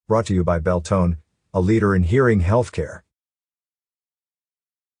Brought to you by Beltone, a leader in hearing healthcare.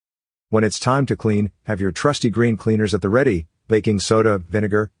 When it's time to clean, have your trusty green cleaners at the ready: baking soda,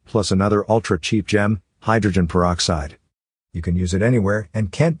 vinegar, plus another ultra-cheap gem, hydrogen peroxide. You can use it anywhere and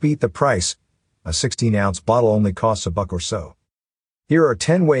can't beat the price. A 16-ounce bottle only costs $1 or so. Here are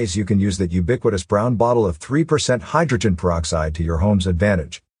 10 ways you can use that ubiquitous brown bottle of 3% hydrogen peroxide to your home's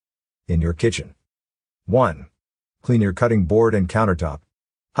advantage. In your kitchen. 1. Clean your cutting board and countertop.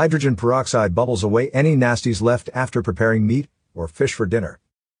 Hydrogen peroxide bubbles away any nasties left after preparing meat or fish for dinner.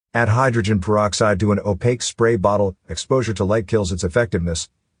 Add hydrogen peroxide to an opaque spray bottle. Exposure to light kills its effectiveness,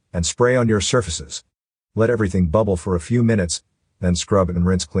 and spray on your surfaces. Let everything bubble for a few minutes, then scrub and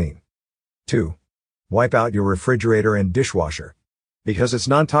rinse clean. 2. Wipe out your refrigerator and dishwasher. Because it's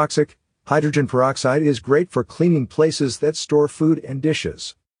non-toxic, hydrogen peroxide is great for cleaning places that store food and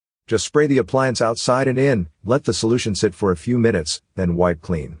dishes. Just spray the appliance outside and in, let the solution sit for a few minutes, then wipe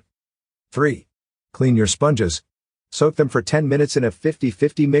clean. 3. Clean your sponges. Soak them for 10 minutes in a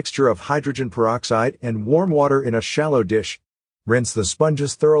 50-50 mixture of hydrogen peroxide and warm water in a shallow dish. Rinse the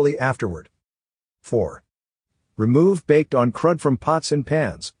sponges thoroughly afterward. 4. Remove baked-on crud from pots and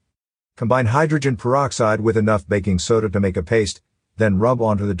pans. Combine hydrogen peroxide with enough baking soda to make a paste, then rub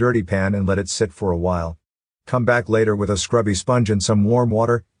onto the dirty pan and let it sit for a while. Come back later with a scrubby sponge and some warm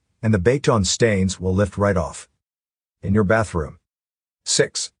water, and the baked-on stains will lift right off. In your bathroom.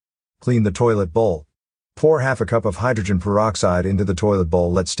 6. Clean the toilet bowl. Pour half a cup of hydrogen peroxide into the toilet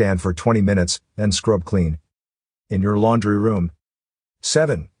bowl, let stand for 20 minutes, then scrub clean. In your laundry room.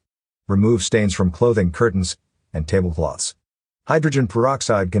 7. Remove stains from clothing, curtains, and tablecloths. Hydrogen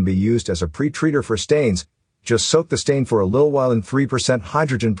peroxide can be used as a pre-treater for stains. Just soak the stain for a little while in 3%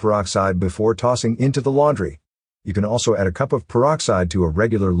 hydrogen peroxide before tossing into the laundry. You can also add a cup of peroxide to a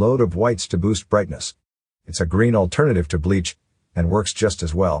regular load of whites to boost brightness. It's a green alternative to bleach, and works just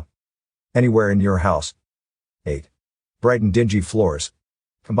as well anywhere in your house. 8. Brighten dingy floors.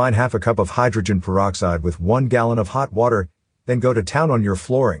 Combine half a cup of hydrogen peroxide with 1 gallon of hot water, then go to town on your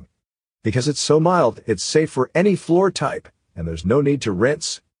flooring. Because it's so mild, it's safe for any floor type, and there's no need to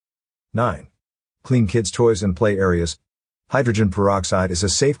rinse. 9. Clean kids' toys and play areas. Hydrogen peroxide is a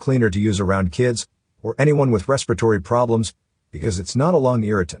safe cleaner to use around kids, or anyone with respiratory problems, because it's not a lung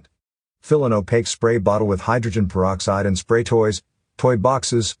irritant. Fill an opaque spray bottle with hydrogen peroxide and spray toys, toy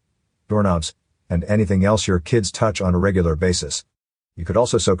boxes, doorknobs, and anything else your kids touch on a regular basis. You could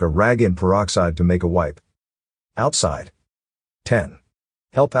also soak a rag in peroxide to make a wipe. Outside. 10.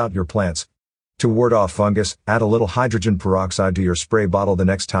 Help out your plants. To ward off fungus, add a little hydrogen peroxide to your spray bottle the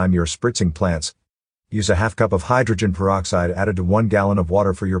next time you're spritzing plants. Use a half cup of hydrogen peroxide added to 1 gallon of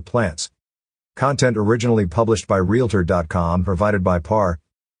water for your plants. Content originally published by Realtor.com, provided by PAR.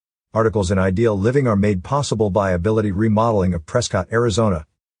 Articles in Ideal Living are made possible by Ability Remodeling of Prescott, Arizona.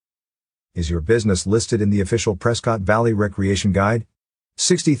 Is your business listed in the official Prescott Valley Recreation Guide?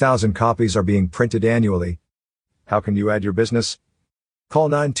 60,000 copies are being printed annually. How can you add your business? Call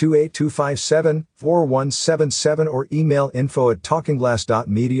 928-257-4177 or email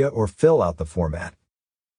info@talkingglass.media or fill out the format.